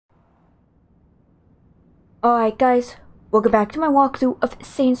Alright guys, welcome back to my walkthrough of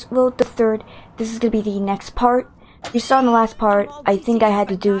Saints Row the Third. This is gonna be the next part. You saw in the last part, I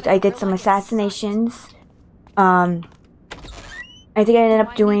did some assassinations. I think I ended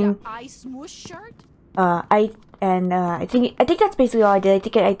up doing I think that's basically all I did. I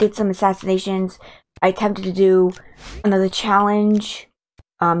think I did some assassinations. I attempted to do another challenge.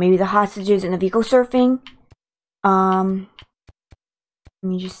 Maybe the hostages and the vehicle surfing. Let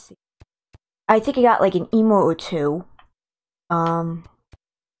me just see. I think I got like an emo or two. I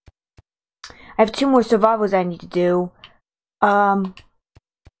have 2 more survivals I need to do. And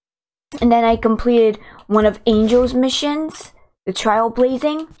then I completed one of Angel's missions, the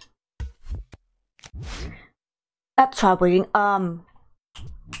trailblazing. Not trailblazing,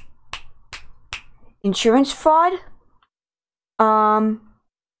 insurance fraud. And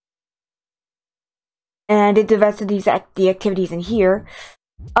I did the rest of the activities in here.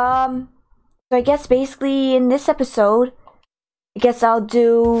 So I guess basically in this episode, I guess I'll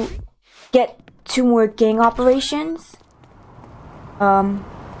get 2 more gang operations. My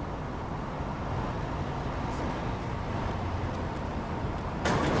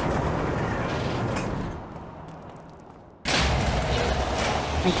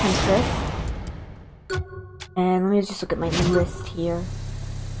temptress. And let me just look at my list here.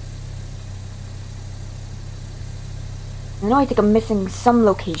 I know I think I'm missing some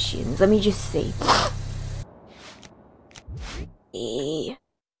locations. Let me just see. Yeah,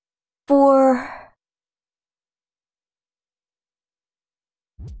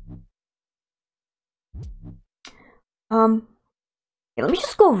 let me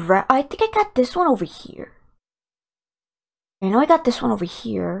just go around. I think I got this one over here. I know I got this one over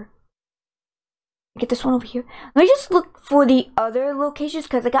here. Get this one over here. Let me just look for the other locations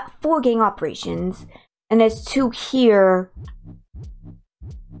because I got 4 gang operations. And there's 2 here.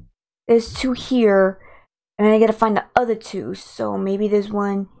 There's 2 here. And then I gotta find the other 2. So maybe there's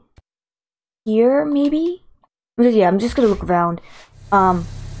one here, maybe? Yeah, I'm just gonna look around.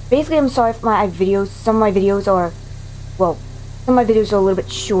 Basically, I'm sorry if my videos, some of my videos are, well, some of my videos are a little bit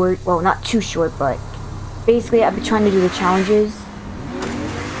short. Well, not too short, but basically, I've been trying to do the challenges.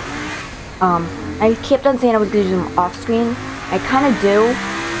 I kept on saying I was gonna do them off screen. I kind of do,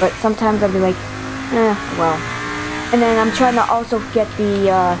 but sometimes I'll be like, well. And then I'm trying to also get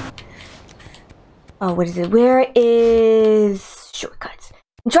the, oh, what is it? Where is shortcuts?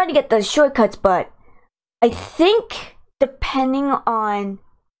 I'm trying to get the shortcuts, but I think depending on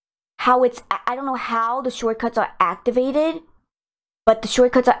how I don't know how the shortcuts are activated, but the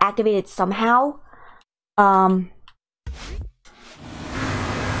shortcuts are activated somehow. And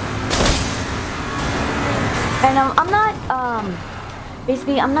I'm not,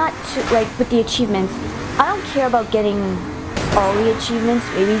 basically, I'm not too, like, with the achievements, I don't care about getting all the achievements,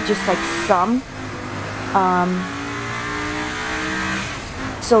 maybe just, like, some.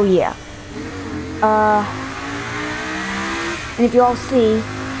 So, yeah. And if you all see,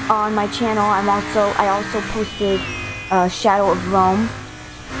 on my channel, I also posted, Shadow of Rome.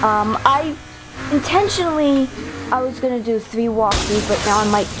 I was gonna do 3 walkthroughs, but now I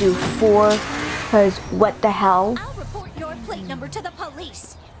might do 4. Because what the hell? I'll report your plate number to the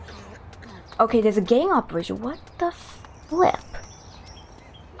police. Okay, there's a gang operation. What the flip?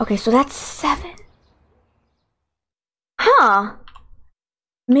 Okay, so that's 7. Huh?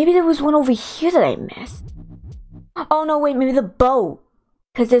 Maybe there was one over here that I missed. Oh no, wait, maybe the boat.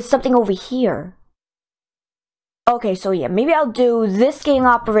 Because there's something over here. Okay, so yeah, maybe I'll do this gang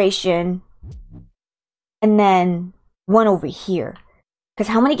operation. And then one over here. Because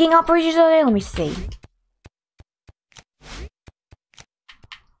how many gang operations are there? Let me see.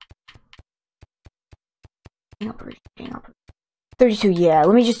 Gang operation. 32, yeah.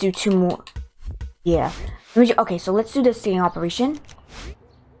 Let me just do 2 more. Yeah. Okay, so let's do this gang operation.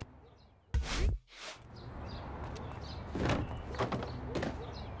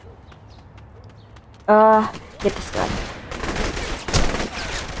 Get this guy.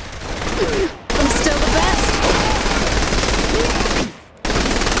 I'm still the best.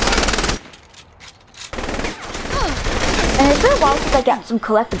 And it's been a while since I got some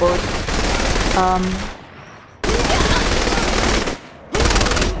collectibles.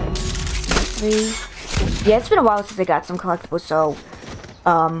 Yeah, it's been a while since I got some collectibles, so,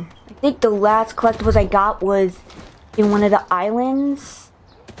 I think the last collectibles I got was in one of the islands.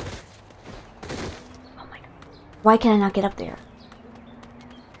 Oh my god. Why can I not get up there?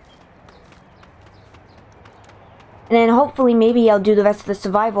 And then hopefully maybe I'll do the rest of the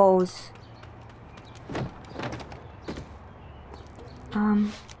survivals.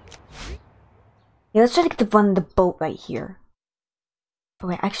 Yeah, let's try to get run the boat right here.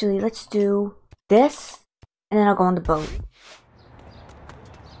 Okay, actually, let's do this. and then I'll go on the boat.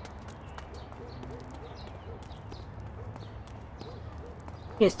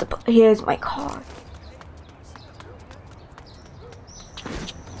 Here's my car.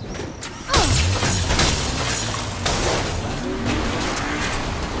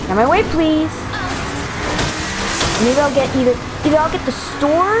 On my way, please. Maybe I'll get either I'll get the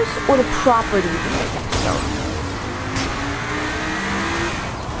stores or the properties in this episode.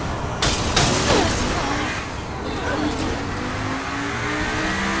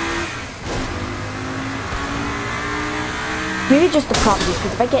 Maybe just the properties,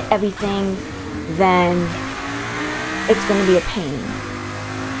 because if I get everything, then it's gonna be a pain.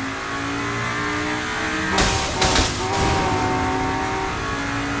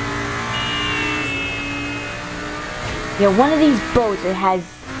 Yeah, one of these boats,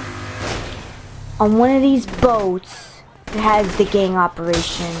 on one of these boats, it has the gang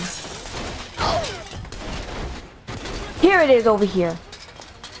operation. Here it is over here.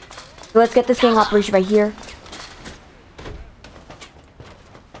 So let's get this gang operation right here.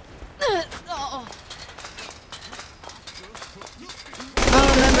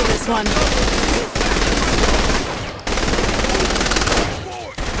 I'll remember this one.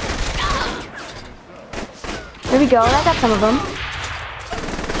 There we go, I got some of them.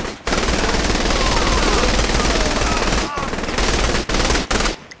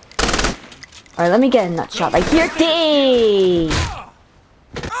 Alright, let me get a nut shot right here. Dang!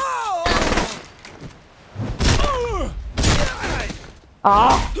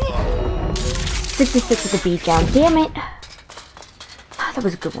 Oh, 66 is a beat down. Damn it. That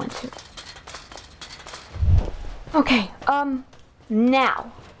was a good one too. Okay,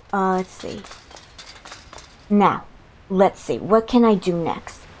 now, let's see. Now, let's see. What can I do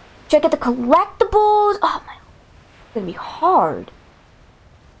next? Should I get the collectibles? Oh my, it's gonna be hard.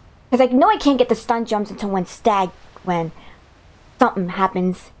 Because I know I can't get the stunt jumps until when something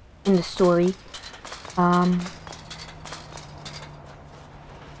happens in the story. Well,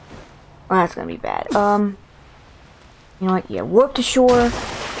 that's gonna be bad. You know what? Yeah, warp to shore.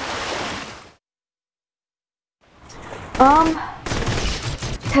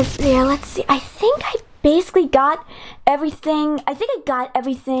 Cause yeah, let's see. I think I basically got everything. I think I got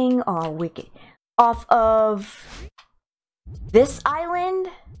everything. Oh, wicked. Off of this island,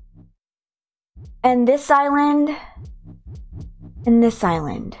 and this island, and this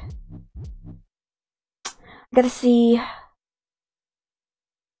island. I gotta see.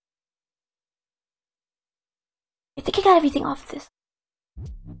 I think I got everything off this.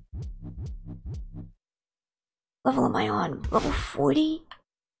 Level am I on? Level 40?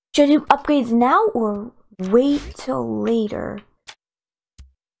 Should I do upgrades now or wait till later?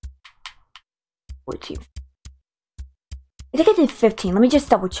 14. I think I did 15. Let me just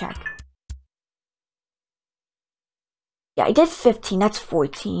double check. Yeah, I did 15. That's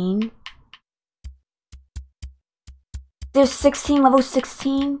 14. There's 16. Level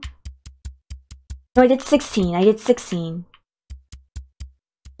 16. No, I did 16. I did 16.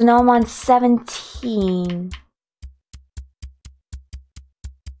 So now I'm on 17.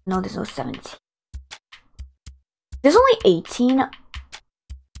 No, there's no 17. There's only 18.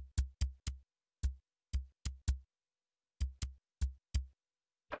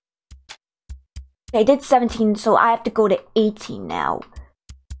 I did 17, so I have to go to 18 now.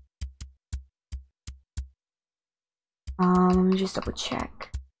 Let me just double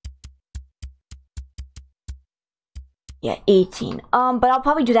check. Yeah, 18. But I'll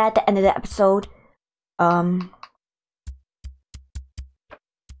probably do that at the end of the episode.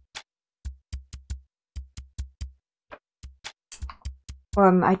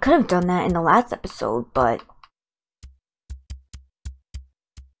 I could have done that in the last episode, but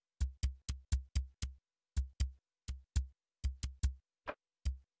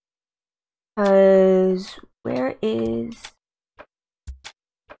where is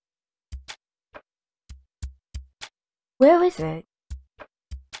it?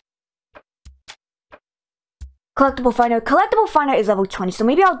 Collectible finder. Collectible finder is level 20, so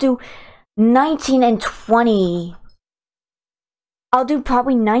maybe I'll do 19 and 20. I'll do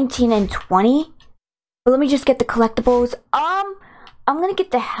probably 19 and 20. But let me just get the collectibles. I'm gonna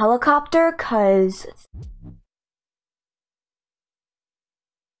get the helicopter, cause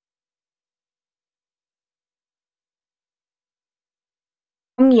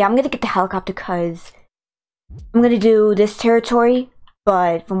yeah, I'm gonna get the helicopter cause I'm gonna do this territory,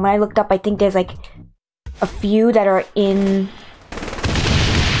 but from what I looked up, I think there's like a few that are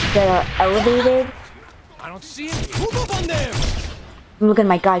elevated. I don't see it. Move up on them. I'm looking at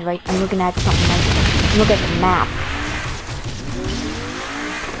my guide, right? I'm looking at something like, look at the map.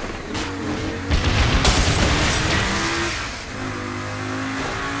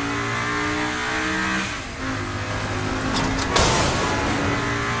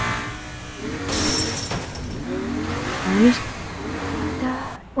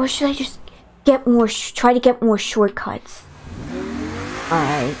 Or should I just get more, try to get more shortcuts?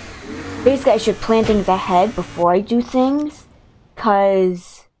 Alright. Basically, I should plan things ahead before I do things.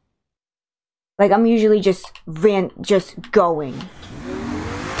 Cause, like, I'm usually just going.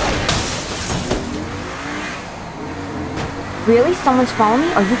 Really? Someone's following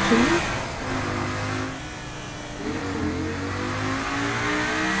me? Are you kidding me?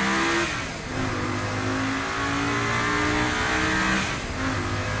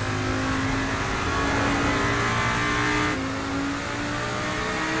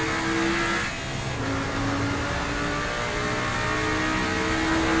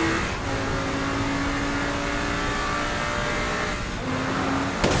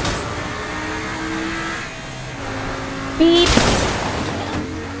 Beep.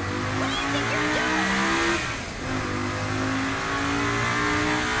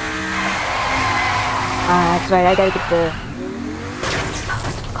 That's right, I gotta get the...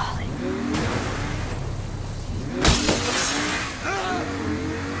 What's it called?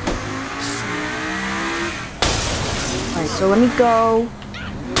 Alright, so let me go.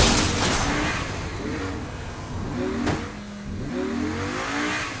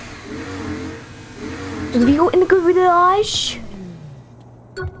 To the view in the good village.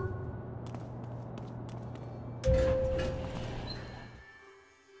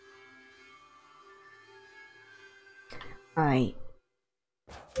 Alright.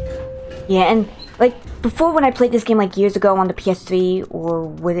 Yeah, and like before when I played this game like years ago on the PS3 or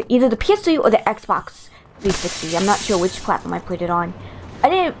with it, either the PS3 or the Xbox 360, I'm not sure which platform I played it on. I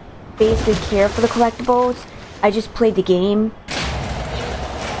didn't basically care for the collectibles. I just played the game.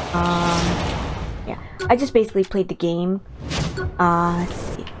 Yeah, I just basically played the game. Let's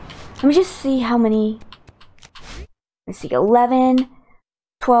see. Let me just see how many. Let's see, 11,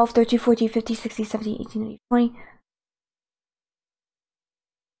 12, 13, 14, 15, 16, 17, 18, 19, 20.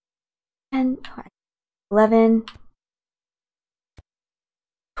 10, 11,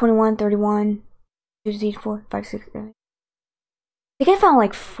 21, 31, 2, 4, 5, 6, 7. I think I found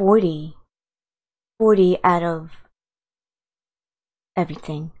like 40 out of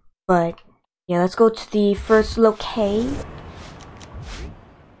everything. But yeah, let's go to the first location.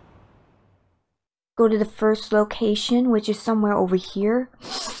 Go to the first location, which is somewhere over here.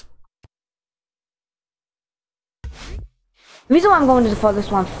 The reason why I'm going to the farthest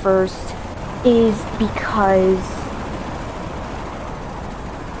one first is because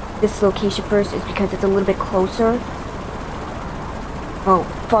this location first is because it's a little bit closer. Oh,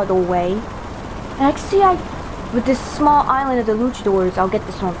 farther away. And actually, with this small island of the Luchadors, I'll get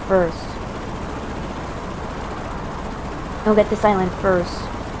this one first. I'll get this island first.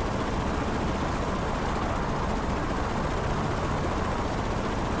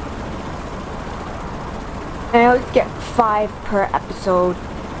 And I always get 5 per episode.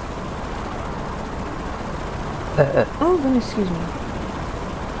 Oh goodness, excuse me.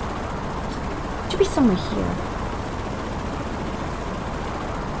 Should be somewhere here.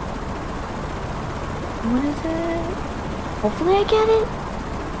 What is it? Hopefully I get it.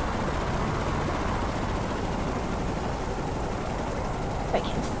 I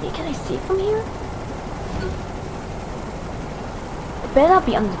can't see. Can I see it from here? It better not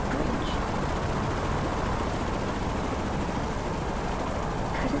be under the bridge.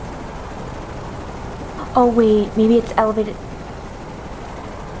 Oh wait, maybe it's elevated.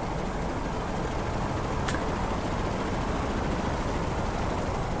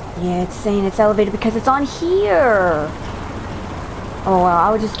 Yeah, it's saying it's elevated because it's on here. Oh well,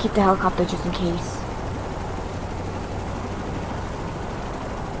 I would just keep the helicopter just in case.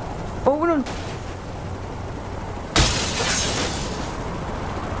 Oh no.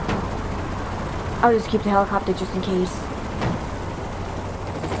 I'll just keep the helicopter just in case.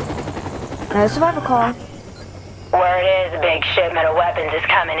 Now, survivor call. Word is a big shipment of weapons is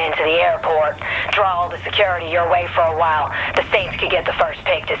coming into the airport. Draw all the security your way for a while. The Saints could get the first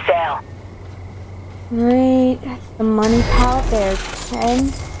pick to sell. Right, that's the money pallet there.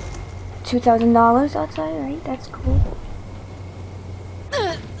 $2,000 outside, right? That's cool.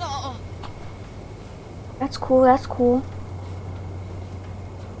 That's cool, that's cool.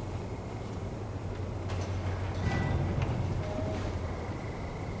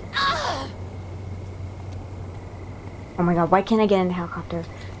 Oh my god, why can't I get in the helicopter?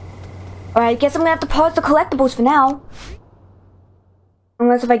 Alright, I guess I'm gonna have to pause the collectibles for now.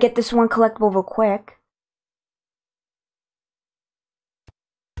 Unless if I get this one collectible real quick.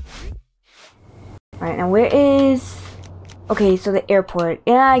 Alright, now where is... Okay, so the airport.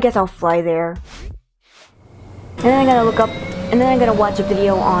 Yeah, I guess I'll fly there. And then I'm gonna look up... And then I'm gonna watch a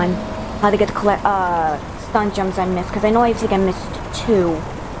video on how to get the stunt jumps I missed. Because I know I think I missed 2.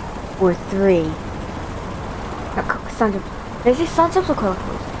 or 3. Stun jumps. Did I say stun jumps or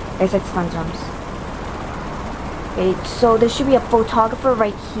collectibles? I said stun jumps. Okay, so there should be a photographer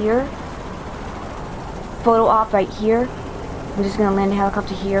right here. Photo op right here. I'm just gonna land the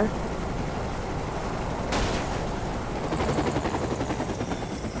helicopter here.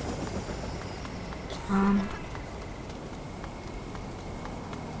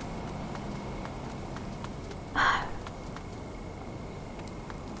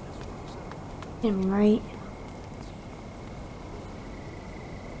 Enemy right.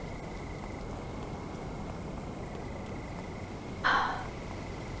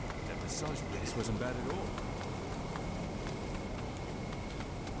 That massage place wasn't bad at all.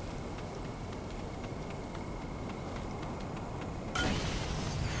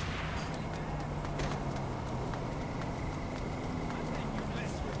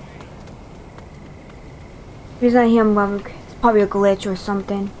 If he's not here, it's probably a glitch or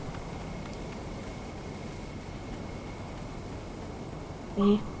something.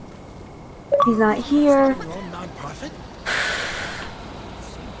 Okay. He's not here.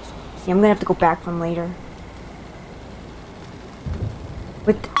 Yeah, I'm gonna have to go back from later.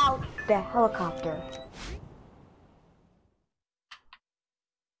 Without the helicopter.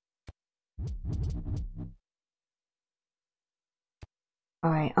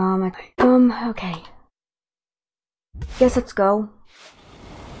 Alright, okay. Guess let's go.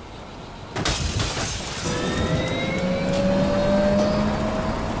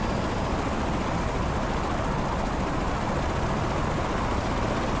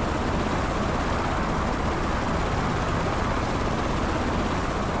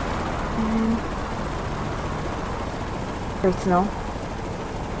 Great snow.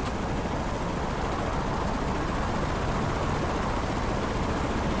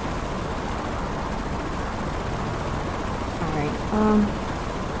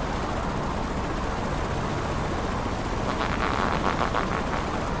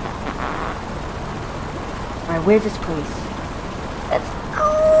 Alright, where's this place? Let's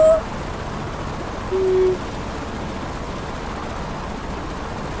go!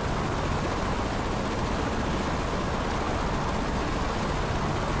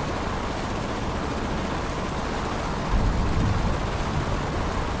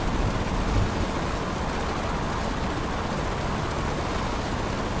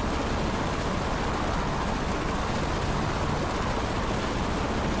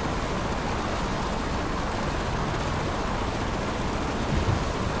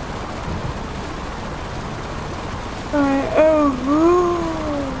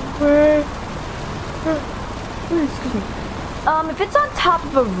 If it's on top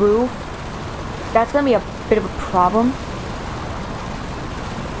of a roof, that's gonna be a bit of a problem.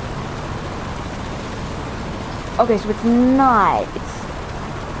 Okay, so it's not.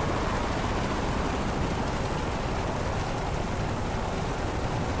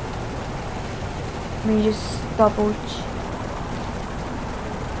 Let me just double check.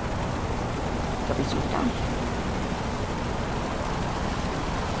 Double zoom down.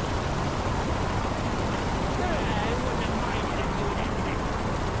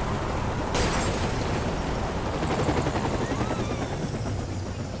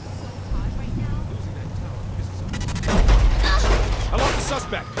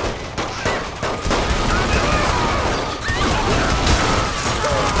 Suspect.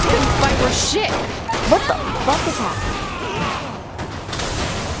 Couldn't fight for shit. What the fuck is happening?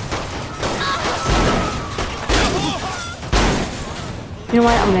 You know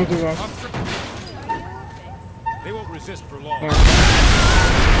what? I'm gonna do this. They won't resist for long. Here.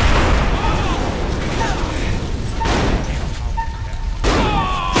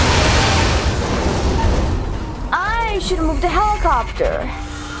 I should have moved the helicopter.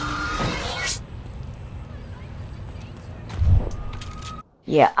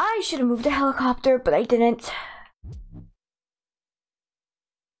 Yeah, I should have moved the helicopter, but I didn't.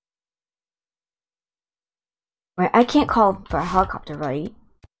 Wait, I can't call for a helicopter, right?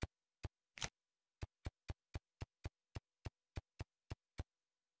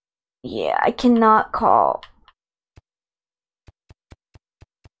 Yeah, I cannot call.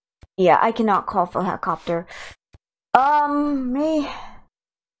 Yeah, I cannot call for a helicopter.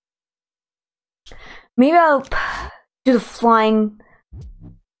 Maybe I'll do the flying.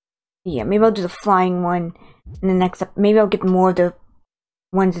 Yeah, maybe I'll do the flying one in the next. Maybe I'll get more of the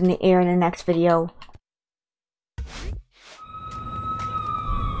ones in the air in the next video.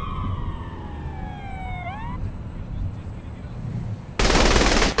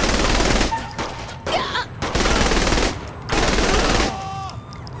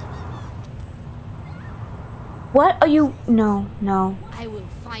 What are you? No, no. I will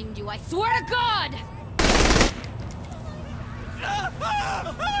find you, I swear to God!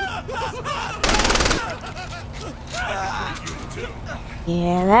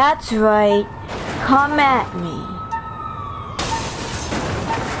 Yeah, that's right. Come at me.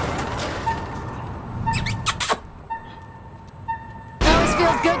 Always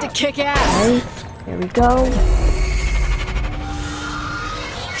feels good to kick ass. Right, there we go.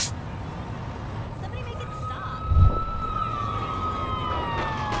 Somebody make it stop.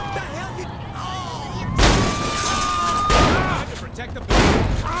 To protect the building.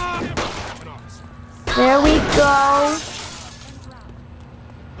 There we go.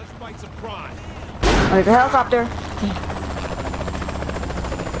 Let's fight some crime. Oh, there's a helicopter.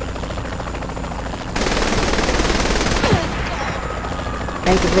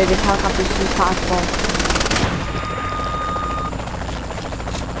 Make the biggest helicopter as soon as possible.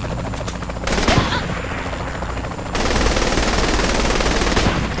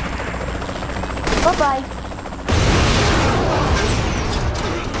 Bye-bye.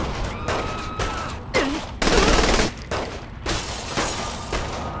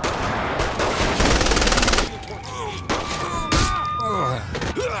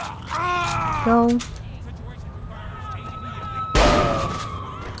 Go.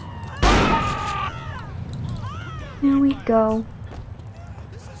 Here we go.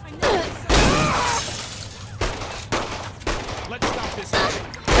 Let's stop this. That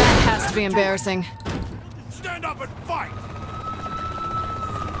has to be embarrassing. Stand up and fight.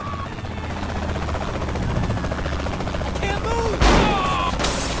 I can't move.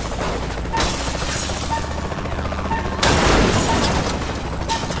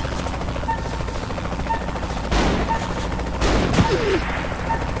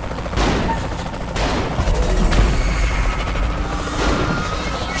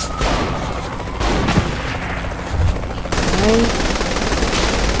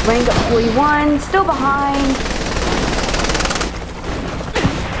 Rank up 41, still behind.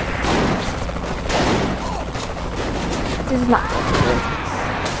 This is not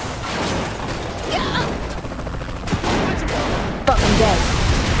fucking dead.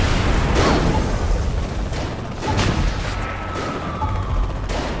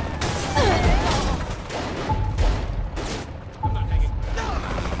 I'm not hanging.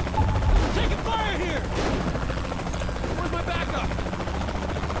 Taking fire here. Where's my backup?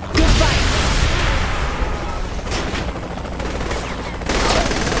 Good fight.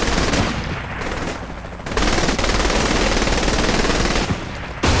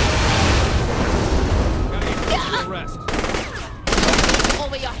 Gotta get close to the rest.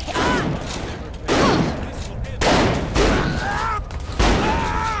 Over your head.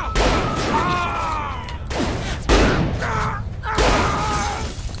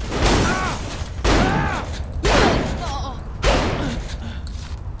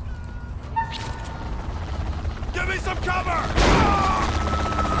 Give me some cover!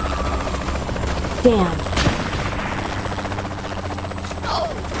 Damn.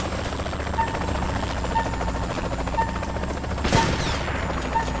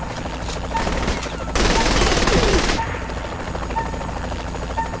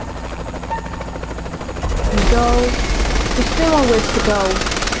 Go. There's still a ways to go.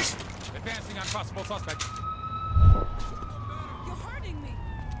 Advancing on possible suspect. You're hurting me.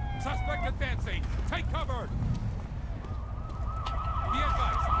 Suspect advancing. Take cover. Be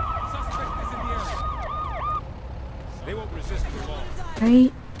advised. Suspect is in the area. They won't resist for long.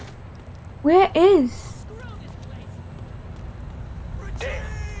 Right? Where is? Damn.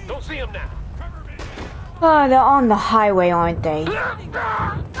 Don't see him now. Cover me. Oh, they're on the highway, aren't they?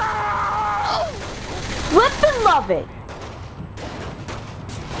 Flip and love it.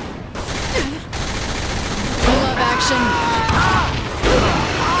 I love action.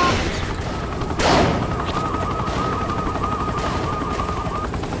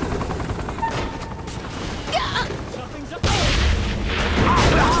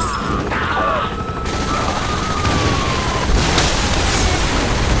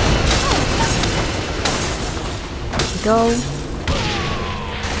 Go.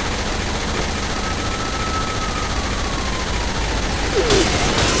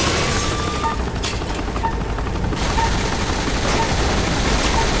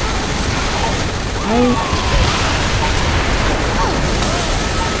 Right.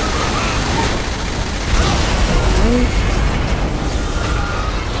 Right.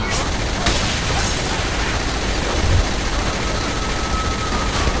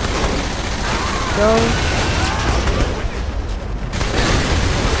 Go.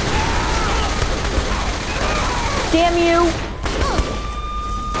 Damn you!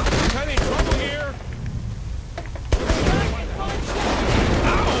 Any trouble here?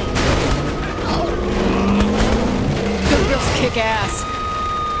 kick ass.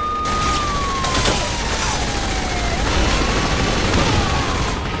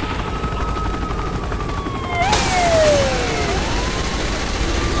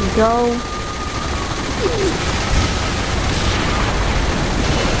 Here we go.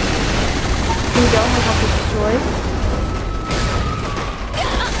 Here we go. I got this destroyed.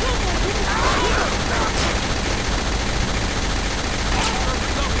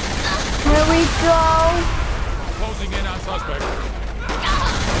 Here we go. Closing in on suspect.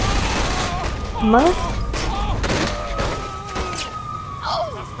 Mother.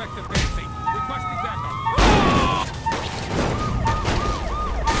 Suspect advancing. Requesting backup.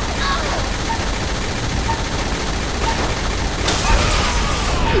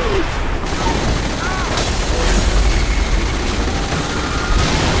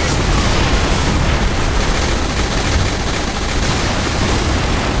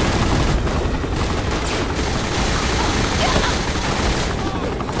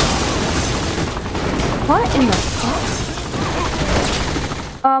 What in the fuck?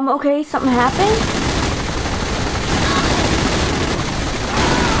 Okay, something happened?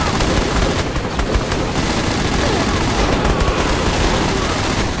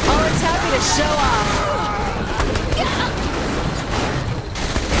 Oh, it's happy to show off.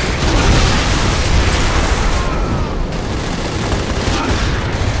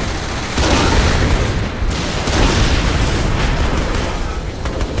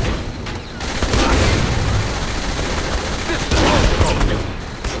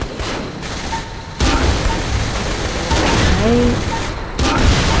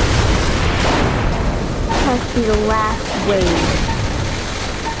 Has to be the last wave.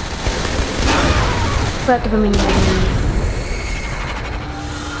 Left of them in enemies.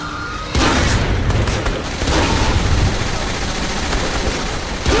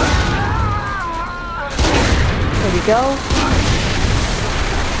 There we go.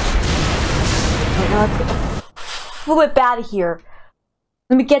 Right, now let's flip out of here.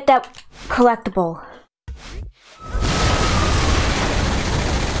 Let me get that collectible.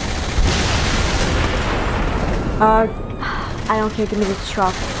 I don't care, give me this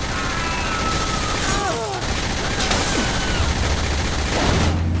truck.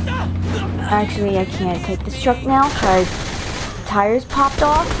 Actually, I can't take this truck now because the tires popped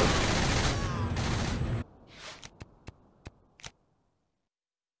off.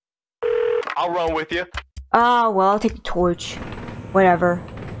 I'll run with you. Oh, well, I'll take the torch. Whatever.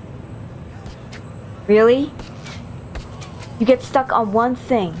 Really? You get stuck on one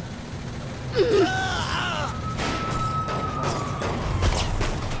thing.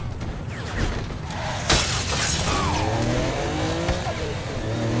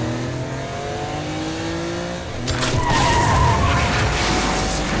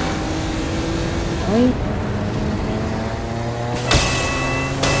 Right?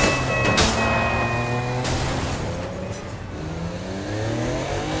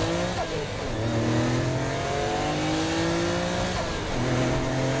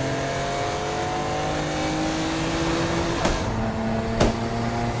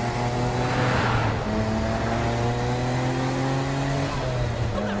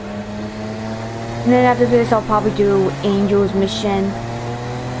 And then after this, I'll probably do Angel's mission.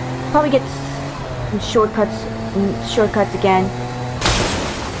 Probably get some shortcuts again.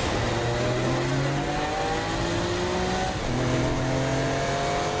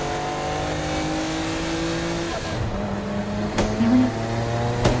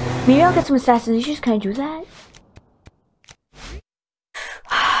 Maybe I'll get some assassinations. Can I do that?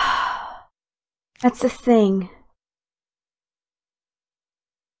 That's the thing.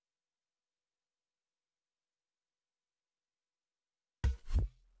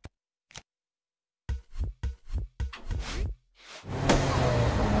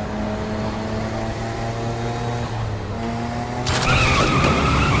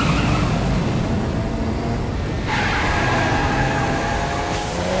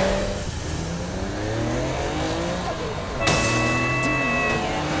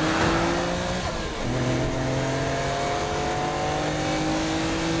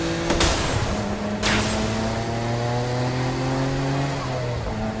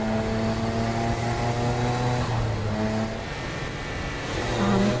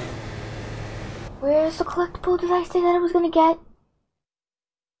 Where's the collectible did I say that I was gonna get?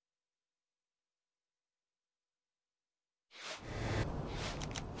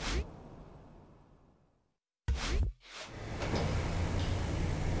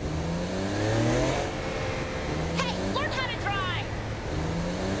 Hey, learn how to drive.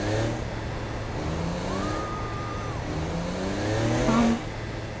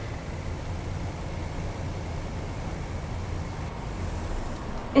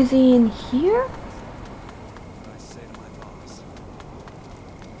 Is he in here? I say to my boss.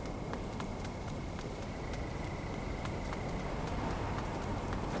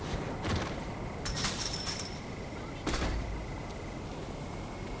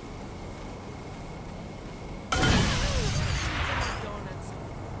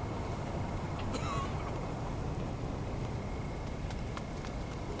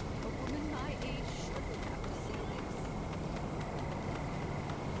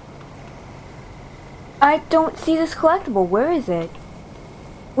 I don't see this collectible. Where is it?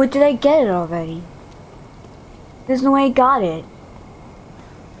 Or did I get it already? There's no way I got it.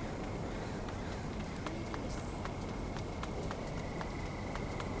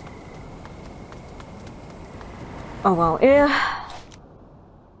 Oh well, yeah.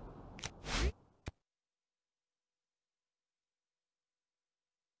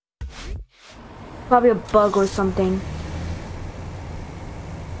 Probably a bug or something.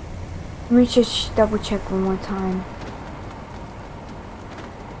 Let me just double check one more time.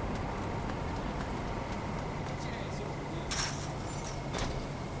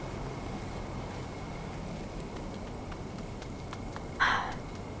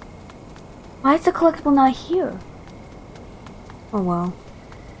 Why is the collectible not here? Oh well.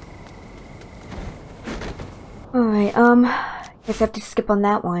 Alright, guess I have to skip on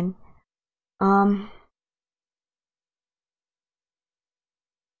that one.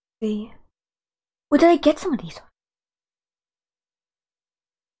 See. Where did I get some of these?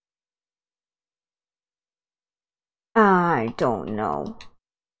 I don't know.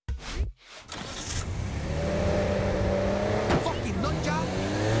 I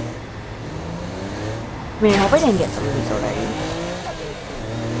mean, I hope I didn't get some of these already.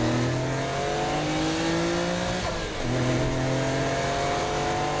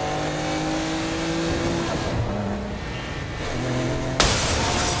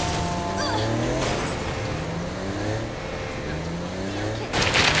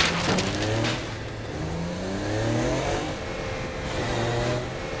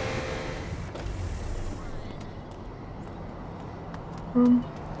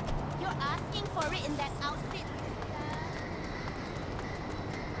 You're asking for it in that outfit, sister.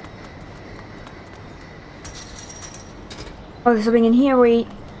 Oh, there's something in here. Wait.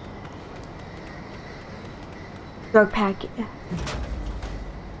 Drug packet. Money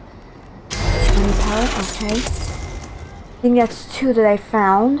pallet. Okay. I think that's 2 that I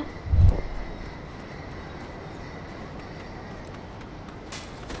found.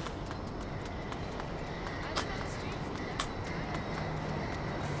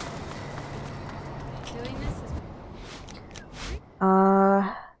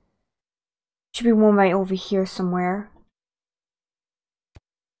 Should be one right over here somewhere.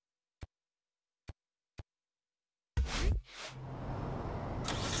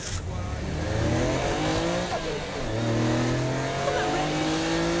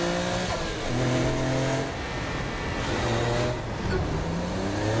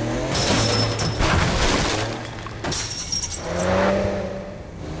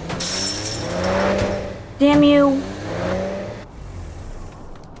 Damn you!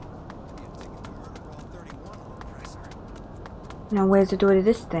 Now where's the door to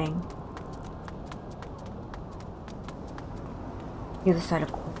this thing? The other side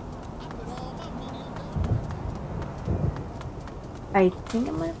of course. I think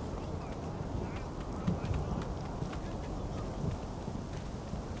I'm gonna...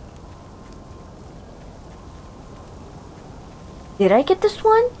 Did I get this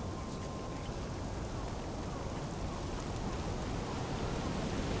one?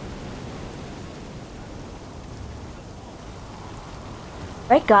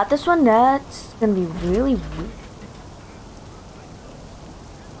 If I got this one, that's gonna be really weird.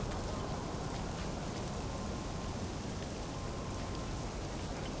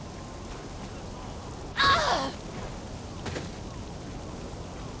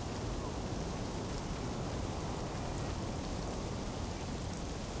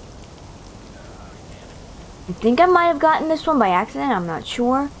 I think I might have gotten this one by accident, I'm not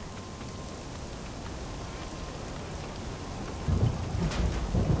sure.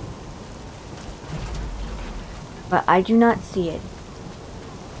 But I do not see it.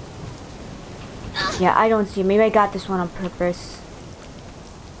 Yeah, I don't see it. Maybe I got this one on purpose.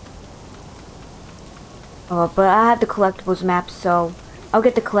 Oh, but I have the collectibles map, so I'll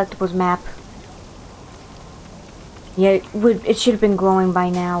get the collectibles map. Yeah, it should have been glowing by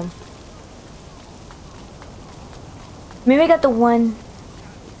now. Maybe I got the one.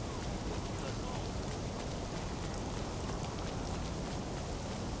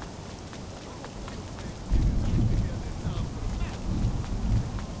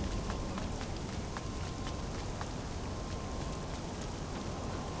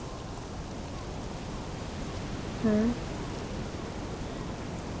 her.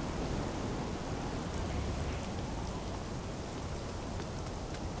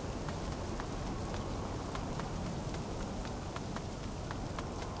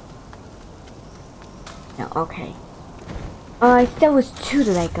 No, okay. I think there was 2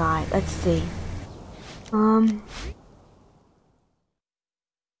 that I got. Let's see.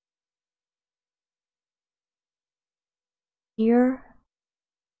 Here.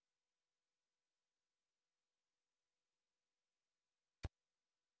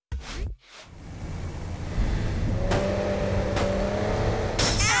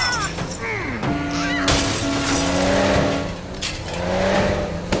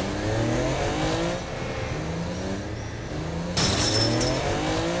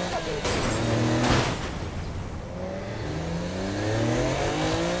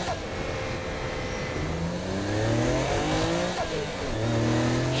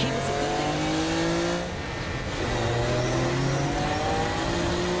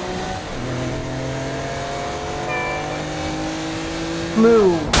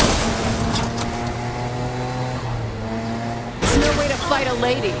 Move. It's no way to fight a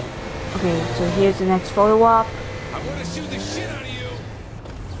lady. Okay, so here's the next photo op. I want to shoot the shit out of you.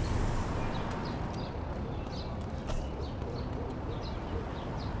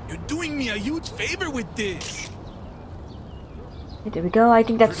 You're doing me a huge favor with this. Okay, there we go. I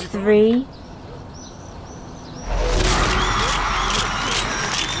think that's 3.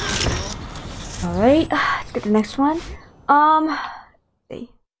 Alright, let's get the next one. Let's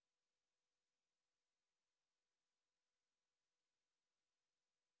see.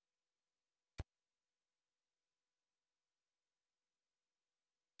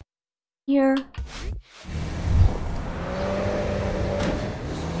 Here.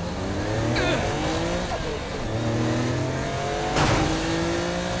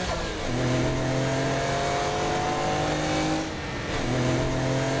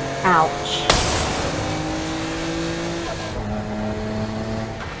 Ouch.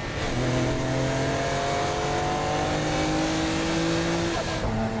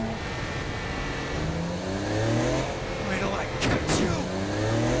 Wait till I catch you.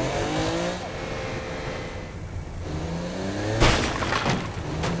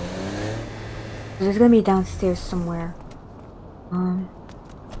 There's gonna be downstairs somewhere.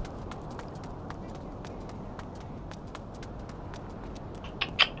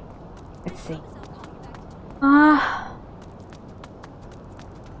 Let's see.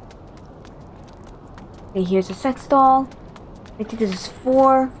 Okay, here's a sex doll. I think this is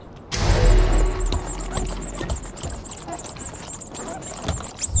 4.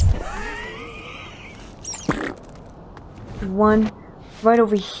 One right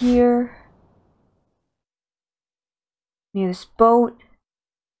over here. Near this boat.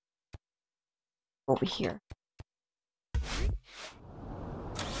 Over here.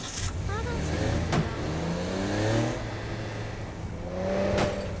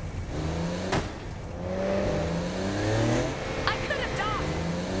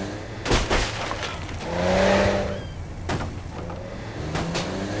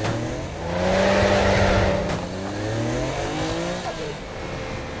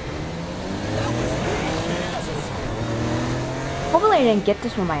 Hopefully I didn't get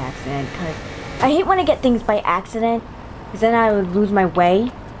this one by accident, because I hate when I get things by accident, because then I would lose my way.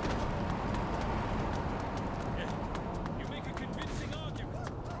 You make a convincing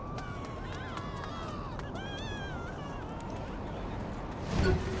argument.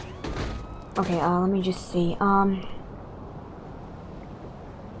 Okay, let me just see.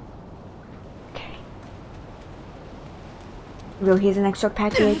 Okay. So here's an extra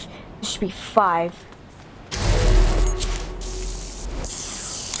package. This should be 5.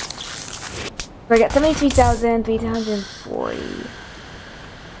 So I got 73,340.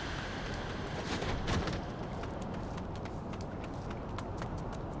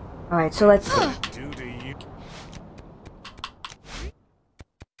 Alright, so let's see.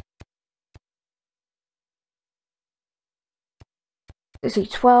 Let's see,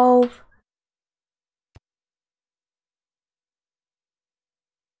 12.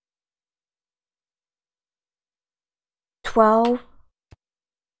 12.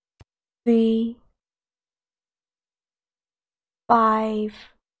 3. 5.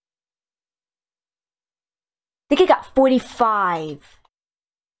 I think I got 45.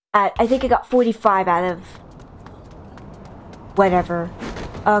 I think I got 45 out of whatever.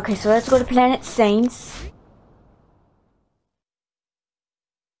 Okay, so let's go to Planet Saints.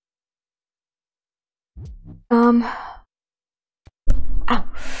 Ow.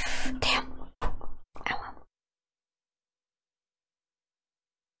 Damn. Ow.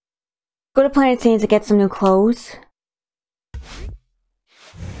 go to Planet Saints to get some new clothes.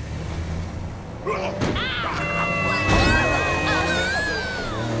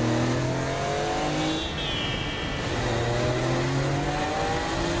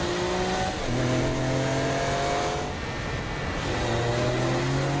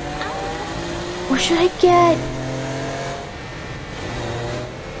 What should I get?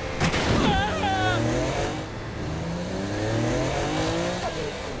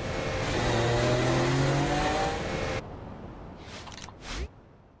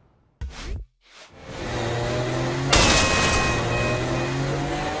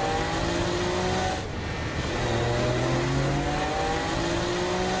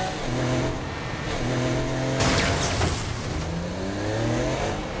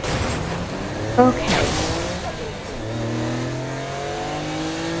 Okay.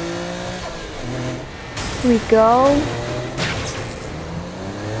 Here we go.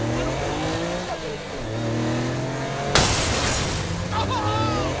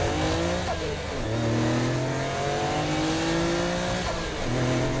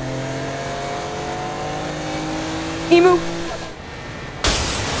 Emu.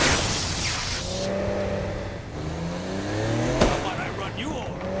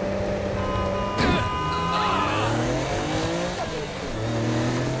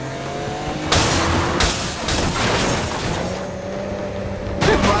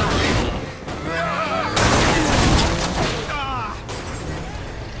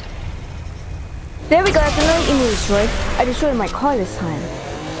 There we go, that's another emu destroyed. I destroyed my car this time.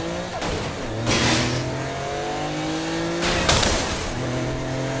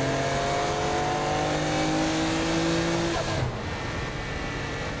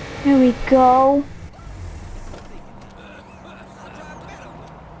 Here we go.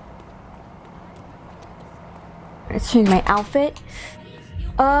 Let's change my outfit.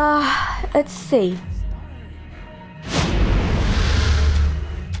 Let's see.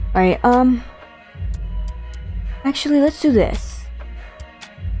 Alright, actually, let's do this.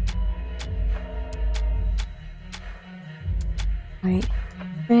 Alright,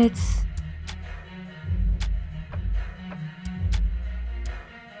 let's...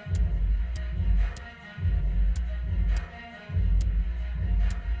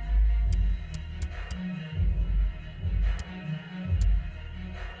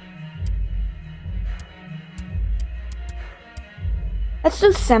 Let's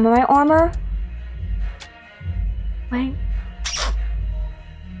do samurai armor. Wait.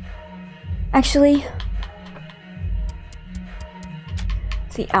 Actually,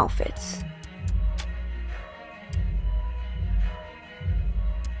 let's see outfits.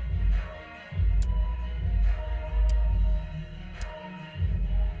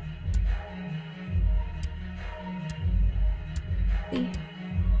 See.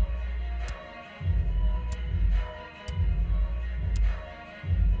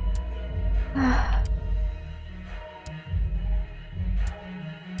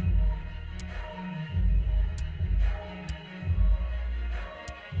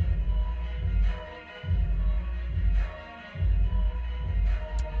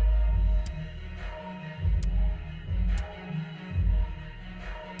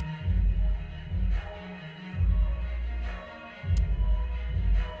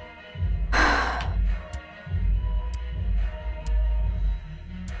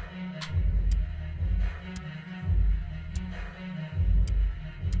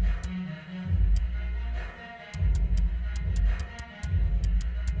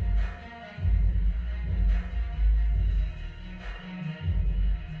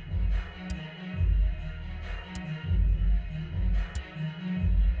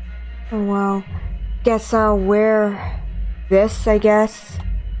 Oh well, guess I'll wear this, I guess.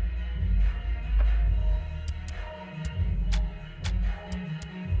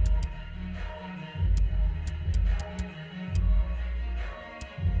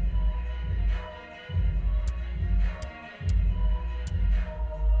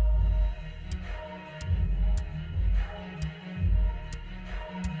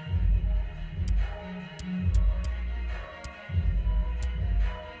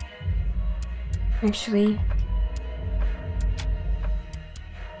 Actually,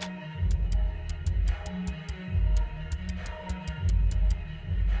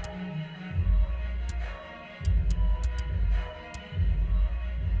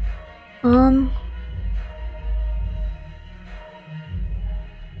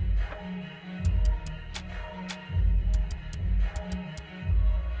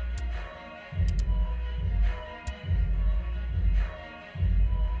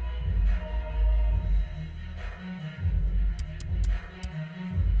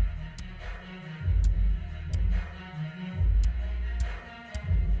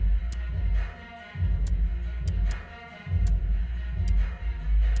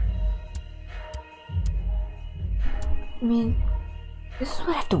 I mean, this is what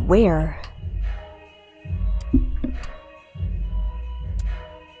I have to wear.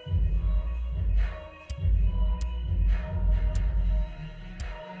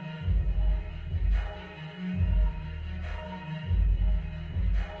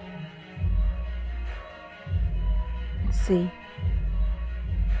 Let's see.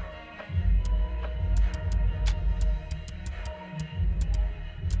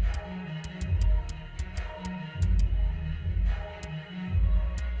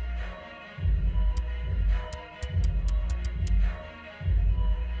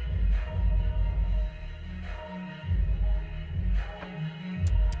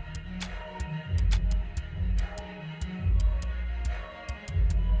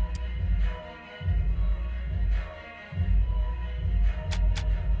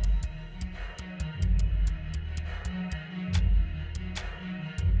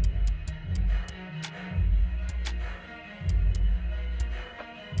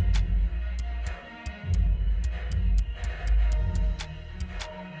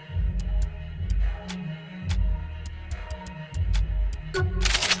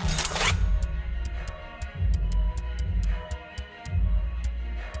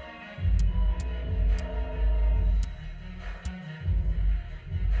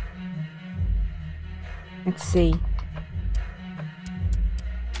 Let's see.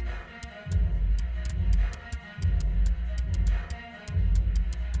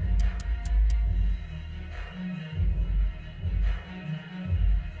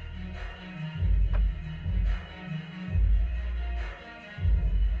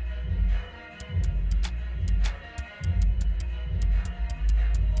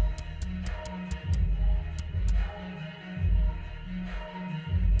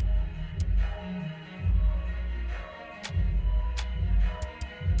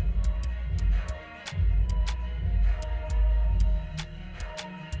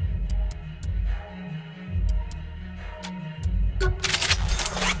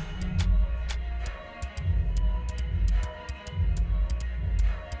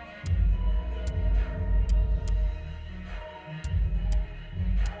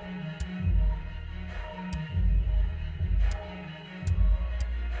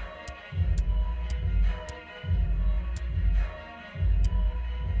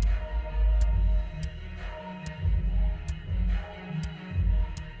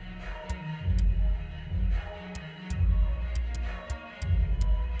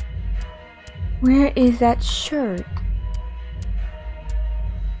 Where is that shirt?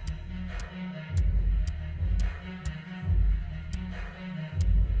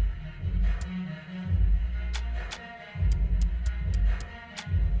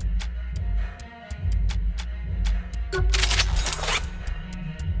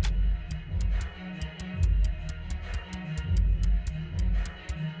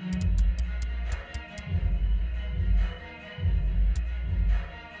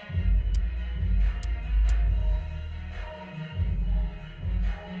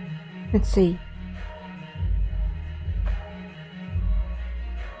 Let's see.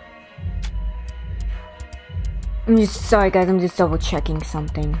 I'm just sorry guys, I'm just double checking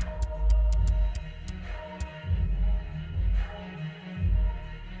something.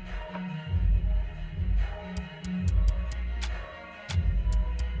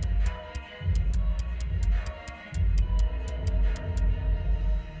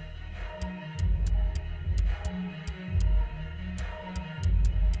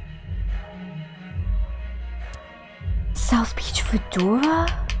 South Beach fedora?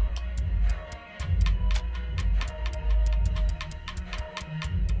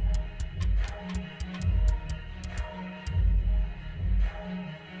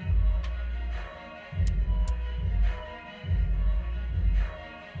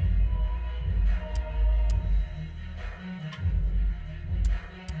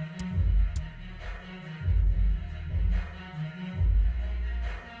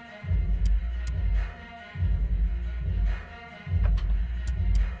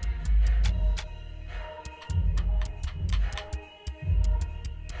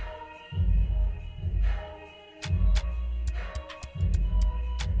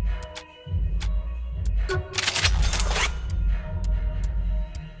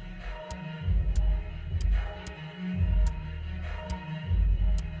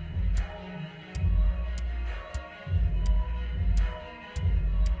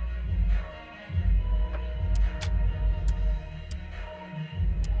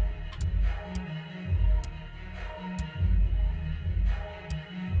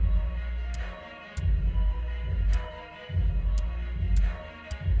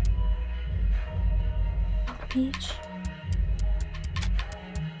 Beach.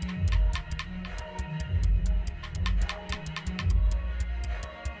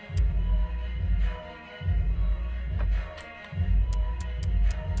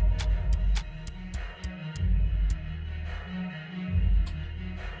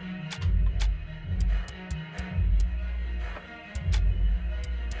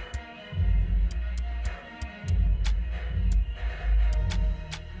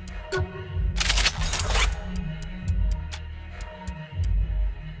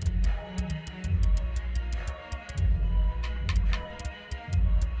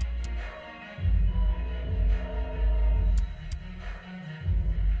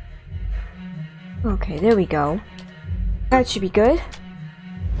 Okay, there we go. That should be good.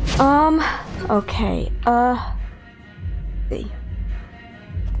 Okay, see.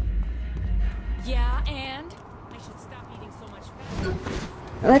 Yeah, and? I should stop eating so much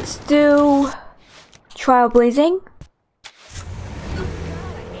fast. Let's do Trailblazing.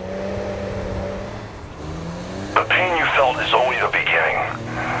 The pain you felt is only the beginning.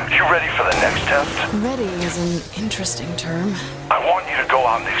 You ready for the next test? Ready is an interesting term. I want you to go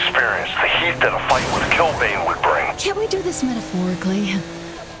out and experience the heat that a fight with Killbane would bring. Can't we do this metaphorically?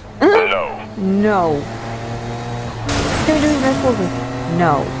 No. No. Can we do it metaphorically?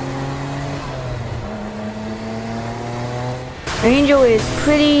 No. Angel is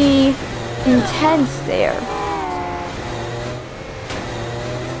pretty intense there.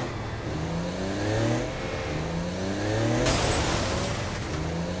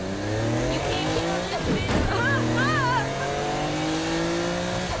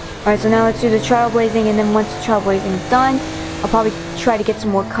 Alright, so now let's do the Trailblazing, and then once the Trailblazing is done, I'll probably try to get some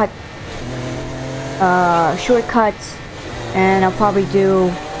more shortcuts, and I'll probably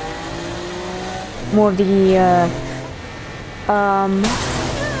do more of the,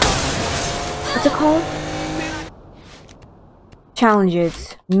 what's it called?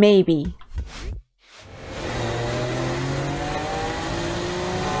 Challenges, maybe.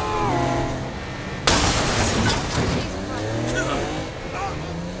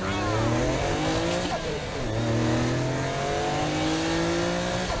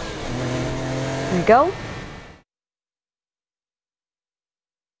 There we go.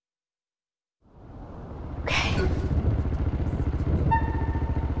 Okay.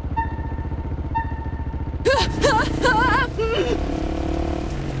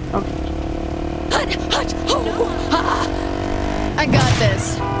 I got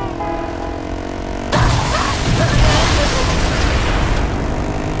this.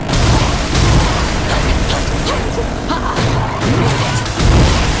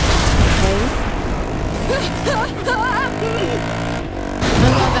 I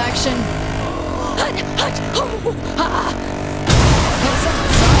love action.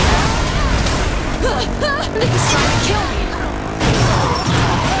 He's trying to kill me.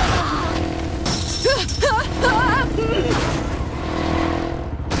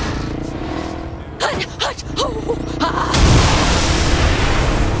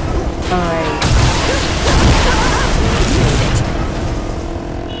 Alright.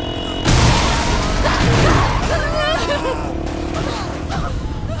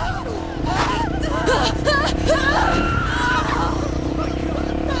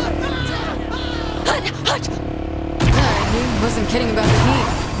 He wasn't kidding about the heat.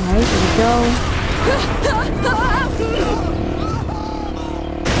 Alright, here we go.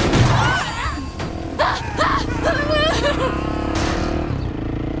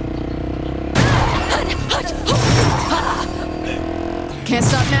 Can't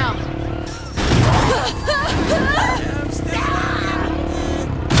stop now.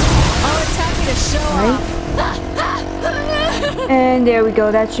 I'll attack you to show off. And there we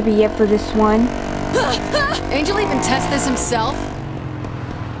go. That should be it for this one. Angel even test this himself?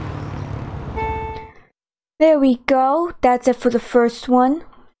 There we go. That's it for the first one.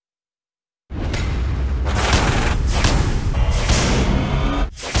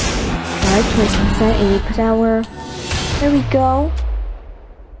 Alright, 20%, 80 per hour. There we go.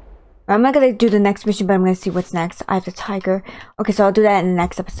 I'm not gonna do the next mission, but I'm gonna see what's next. I have the tiger. Okay, so I'll do that in the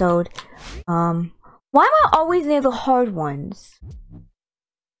next episode. Why am I always near the hard ones?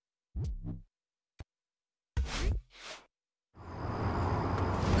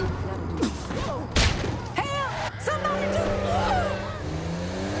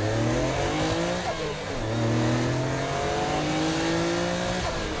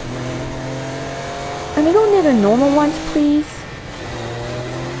 Can we go near the normal ones, please?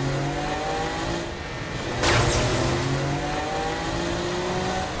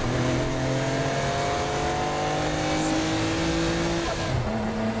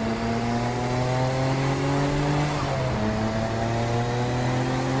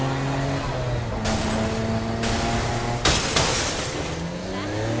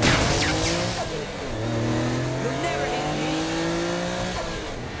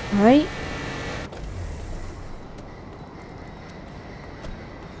 Alright.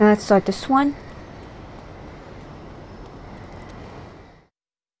 Now let's start this one.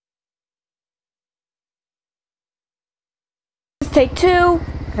 Let's take 2,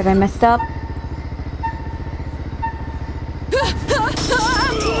 because I messed up.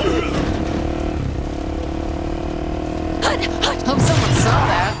 Hope someone saw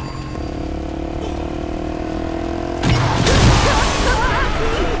that.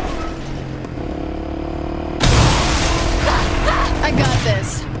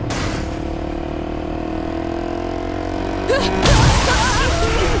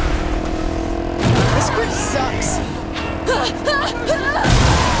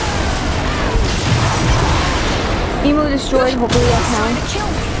 Emu destroyed. Hopefully that Trying to counts. kill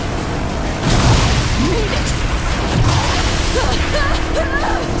me. Made it.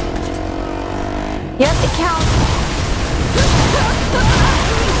 Yep, it counts.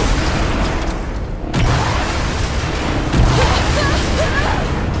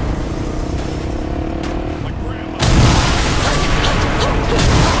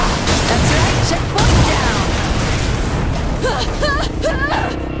 That's right. Checkpoint down.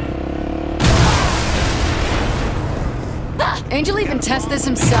 Angel even test this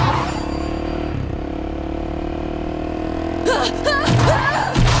himself?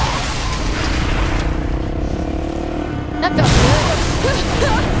 That felt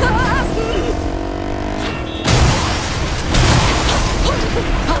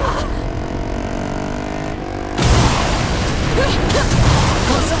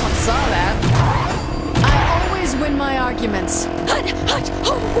well, someone saw that. I always win my arguments.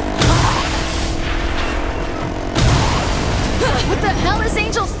 What the hell is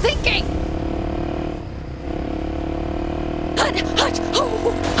Angel thinking?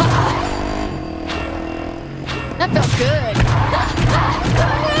 That felt good.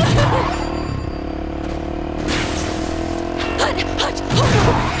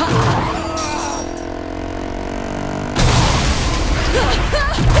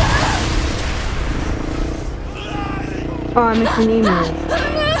 Oh, I missed an emu.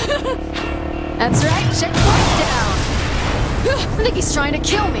 That's right, checkpoint down. I think he's trying to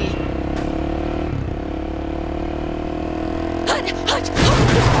kill me.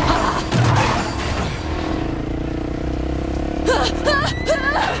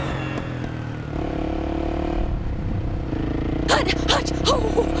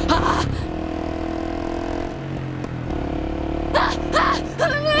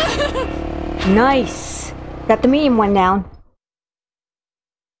 Nice. Got the medium one down.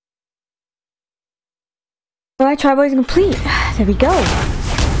 Alright, tribal is complete. There we go.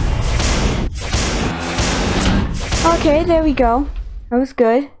 Okay, there we go. That was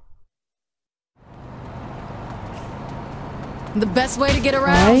good. The best way to get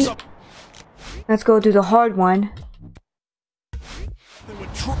around. Alright. Let's go do the hard one.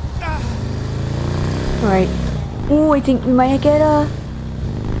 Alright. Oh, I think we might get a...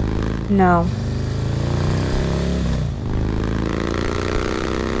 No.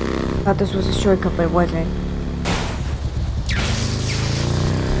 Thought this was a shortcut, but it wasn't.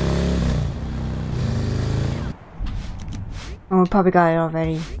 Oh, we probably got it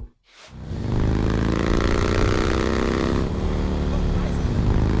already.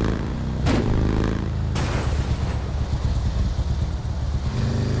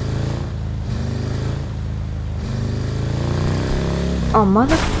 Oh,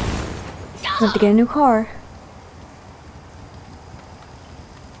 mother... I have to get a new car.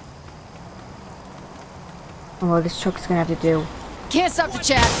 Oh, well, this truck's gonna have to do. Can't stop the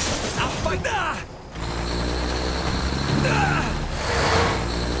chat.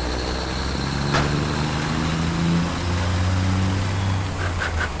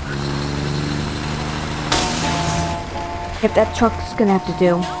 Yep, that truck's gonna have to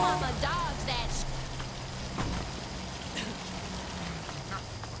do. No other dogs that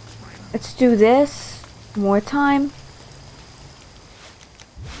Let's do this. More time.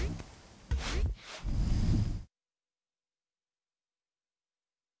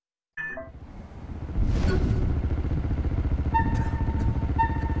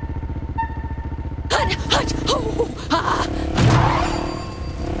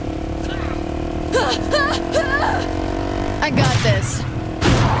 I got this.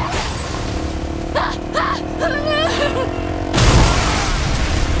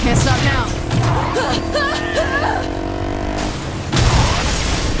 Can't stop now.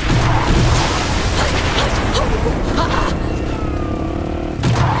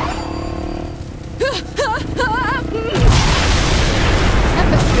 That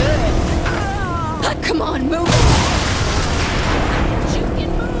felt good. Come on, move. you can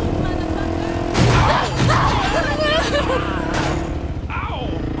move, motherfucker.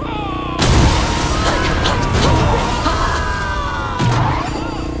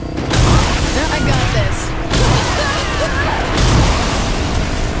 I got this.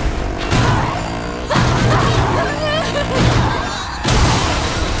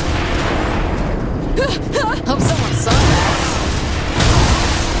 Hope someone saw that.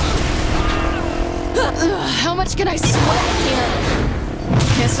 How much can I sweat in here?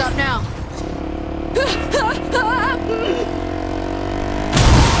 Can't stop now.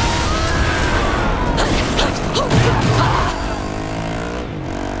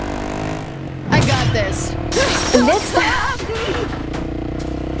 I got this. And this...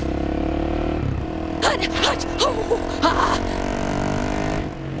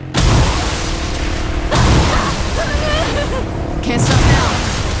 Can't stop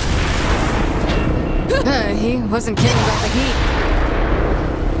now. He wasn't kidding about the heat.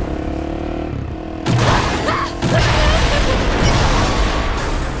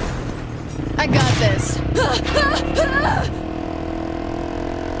 I got this.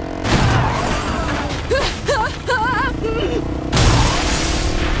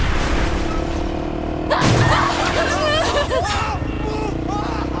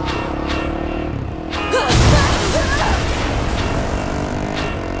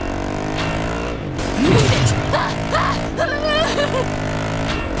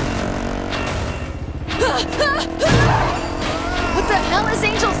 What the hell is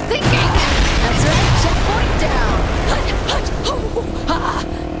Angel thinking? That's right, checkpoint down.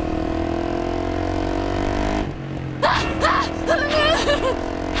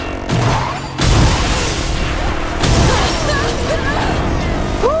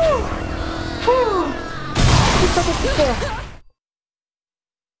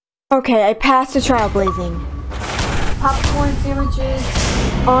 Okay, I passed the trailblazing. Popcorn sandwiches,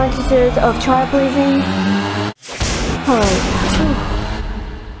 orange series of trailblazing. Alright.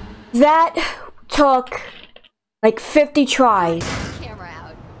 That took like 50 tries. Camera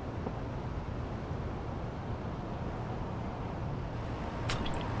out.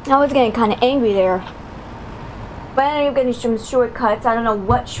 I was getting kind of angry there. But I ended up getting some shortcuts. I don't know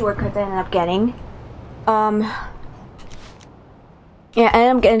what shortcuts I ended up getting. Yeah, I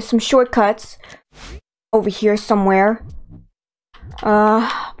ended up getting some shortcuts over here somewhere.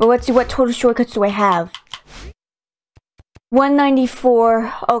 But let's see, what total shortcuts do I have?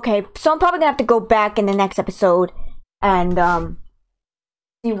 194. Okay, so I'm probably gonna have to go back in the next episode and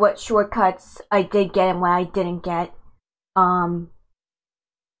see what shortcuts I did get and what I didn't get. Because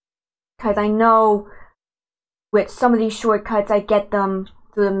I know with some of these shortcuts I get them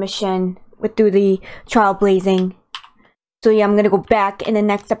through the mission, through the trailblazing. So yeah, I'm gonna go back in the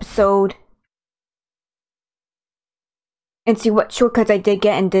next episode and see what shortcuts I did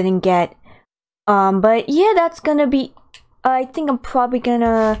get and didn't get. But yeah, that's gonna be. I think I'm probably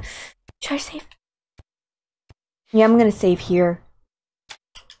gonna. Should I save? Yeah, I'm gonna save here.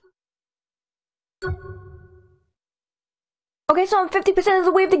 Okay, so I'm 50% of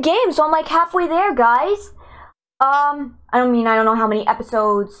the way of the game, so I'm like halfway there, guys. I don't know how many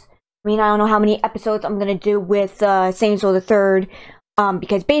episodes. I don't know how many episodes I'm gonna do with Saints Row the Third.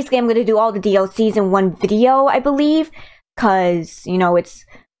 Because basically I'm gonna do all the DLCs in one video, I believe. Cause you know it's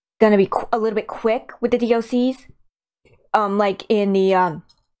gonna be a little bit quick with the DLCs. Like in the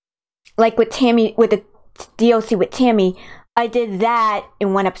like with Tammy, with the DLC with Tammy, I did that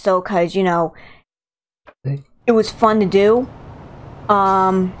in one episode because you know it was fun to do.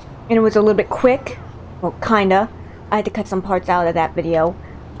 And it was a little bit quick. Well, kinda. I had to cut some parts out of that video.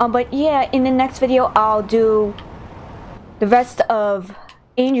 But yeah, in the next video, I'll do the rest of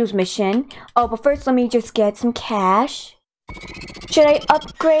Angel's mission. Oh, but first, let me just get some cash. Should I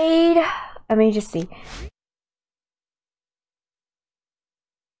upgrade? Let me just see.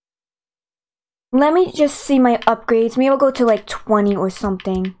 Let me just see my upgrades. Maybe I'll go to like 20 or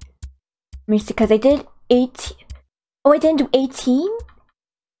something. Let me see, because I did 18. Oh, I didn't do 18?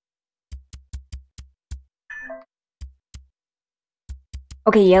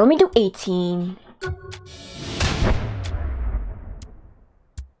 Okay, yeah, let me do 18.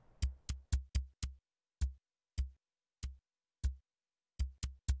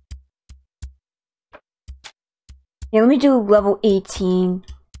 Yeah, let me do level 18.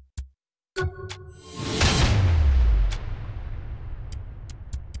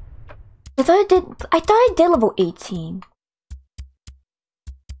 I thought I did level 18.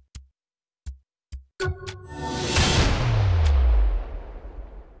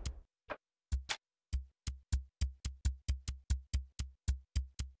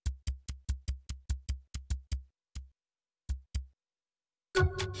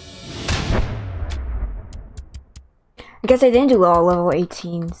 I guess I didn't do all level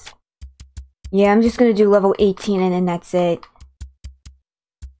 18s. Yeah, I'm just gonna do level 18 and then that's it.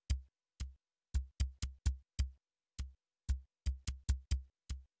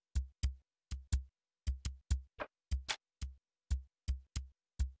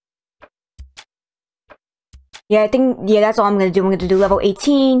 Yeah, I think, yeah, that's all I'm gonna do. I'm gonna do level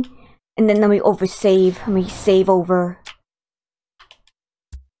 18, and then let me oversave. Let me save over.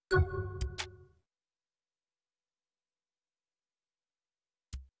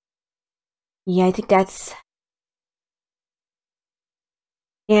 Yeah, I think that's...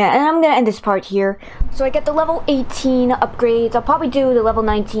 Yeah, and I'm gonna end this part here. So I get the level 18 upgrades. I'll probably do the level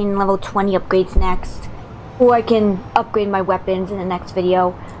 19 and level 20 upgrades next. Or I can upgrade my weapons in the next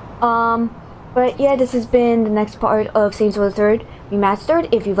video. But yeah, this has been the next part of Saints Row the 3rd Remastered.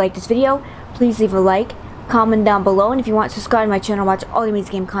 If you liked this video, please leave a like, comment down below, and if you want to subscribe to my channel, watch all the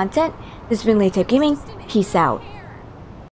amazing game content. This has been Late Type Gaming. Peace out.